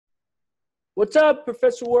What's up,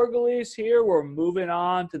 Professor Wargeles here. We're moving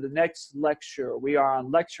on to the next lecture. We are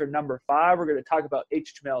on lecture number 5. We're going to talk about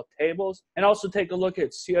HTML tables and also take a look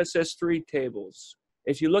at CSS3 tables.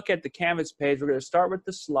 If you look at the Canvas page, we're going to start with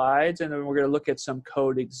the slides and then we're going to look at some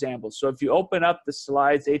code examples. So if you open up the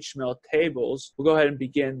slides HTML tables, we'll go ahead and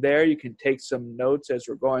begin there. You can take some notes as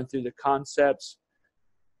we're going through the concepts.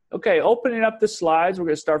 Okay, opening up the slides, we're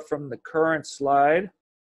going to start from the current slide.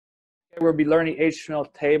 We'll be learning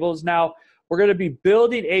HTML tables. Now, we're going to be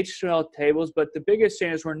building HTML tables, but the biggest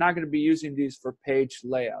thing is we're not going to be using these for page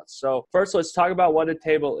layouts. So first, let's talk about what a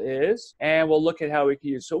table is, and we'll look at how we can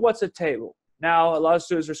use it. So what's a table? Now, a lot of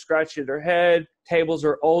students are scratching their head. Tables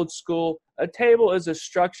are old school. A table is a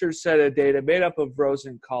structured set of data made up of rows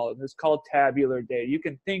and columns. It's called tabular data. You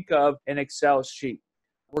can think of an Excel sheet.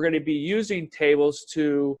 We're going to be using tables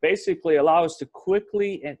to basically allow us to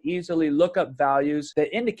quickly and easily look up values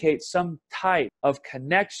that indicate some type of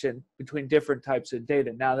connection between different types of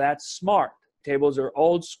data. Now that's smart. Tables are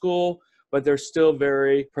old school, but they're still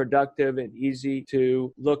very productive and easy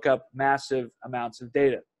to look up massive amounts of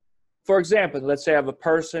data. For example, let's say I have a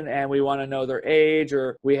person and we want to know their age,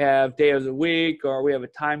 or we have day of the week, or we have a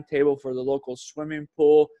timetable for the local swimming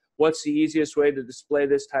pool. What's the easiest way to display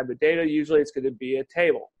this type of data? Usually it's going to be a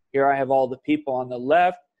table. Here I have all the people on the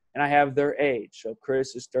left and I have their age. So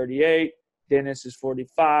Chris is 38, Dennis is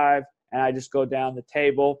 45, and I just go down the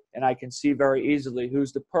table and I can see very easily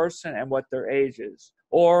who's the person and what their age is.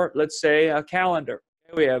 Or let's say a calendar.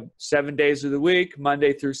 We have 7 days of the week,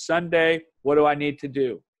 Monday through Sunday. What do I need to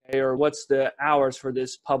do? Or what's the hours for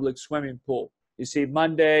this public swimming pool? You see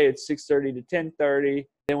Monday it's 6:30 to 10:30.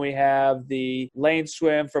 Then we have the lane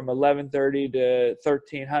swim from 11:30 to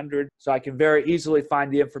 1300. So I can very easily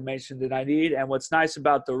find the information that I need. And what's nice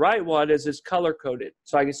about the right one is it's color coded.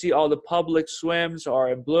 So I can see all the public swims are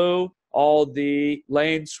in blue. All the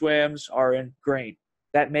lane swims are in green.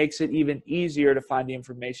 That makes it even easier to find the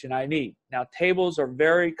information I need. Now, tables are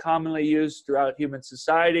very commonly used throughout human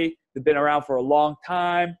society. They've been around for a long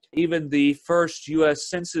time. Even the first U.S.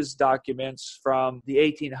 Census documents from the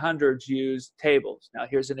 1800s used tables. Now,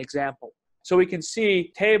 here's an example. So we can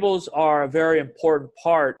see tables are a very important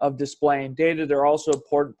part of displaying data. They're also an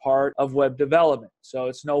important part of web development. So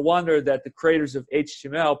it's no wonder that the creators of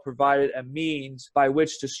HTML provided a means by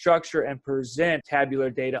which to structure and present tabular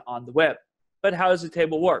data on the web. But how does a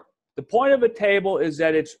table work? The point of a table is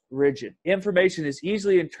that it's rigid. Information is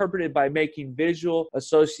easily interpreted by making visual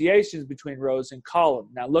associations between rows and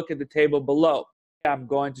columns. Now look at the table below. I'm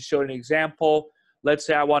going to show an example. Let's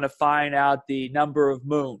say I want to find out the number of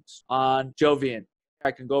moons on Jovian.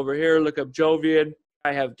 I can go over here, look up Jovian.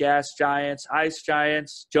 I have gas giants, ice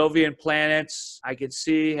giants, Jovian planets. I can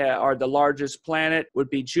see are the largest planet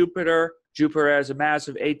would be Jupiter. Jupiter has a mass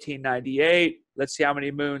of 1898. Let's see how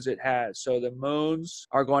many moons it has. So the moons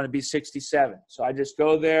are going to be 67. So I just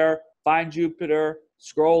go there, find Jupiter,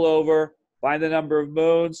 scroll over, find the number of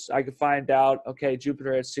moons. I can find out, okay,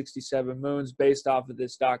 Jupiter has 67 moons based off of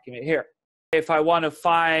this document here. If I want to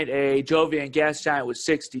find a Jovian gas giant with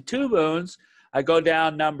 62 moons, I go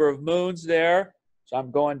down number of moons there. So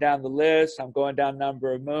I'm going down the list. I'm going down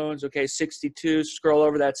number of moons. Okay, 62, scroll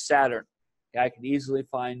over, that's Saturn. Okay, I can easily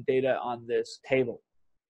find data on this table.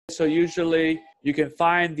 So usually you can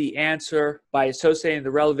find the answer by associating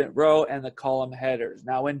the relevant row and the column headers.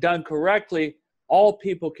 Now, when done correctly, all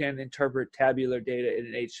people can interpret tabular data in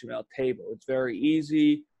an HTML table. It's very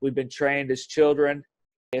easy. We've been trained as children.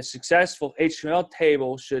 A successful HTML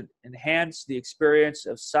table should enhance the experience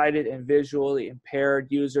of sighted and visually impaired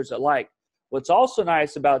users alike. What's also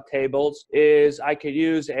nice about tables is I could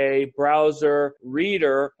use a browser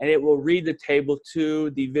reader and it will read the table to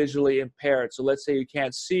the visually impaired. So let's say you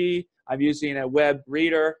can't see, I'm using a web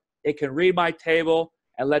reader. It can read my table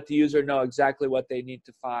and let the user know exactly what they need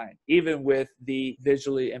to find, even with the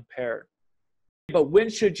visually impaired. But when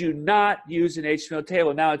should you not use an HTML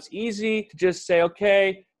table? Now it's easy to just say,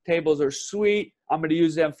 okay, tables are sweet. I'm going to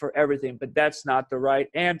use them for everything, but that's not the right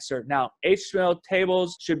answer. Now, HTML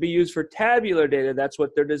tables should be used for tabular data. That's what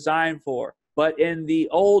they're designed for. But in the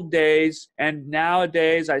old days and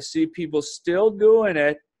nowadays, I see people still doing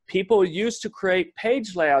it. People used to create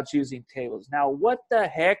page layouts using tables. Now, what the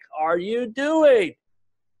heck are you doing?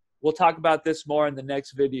 We'll talk about this more in the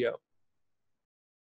next video.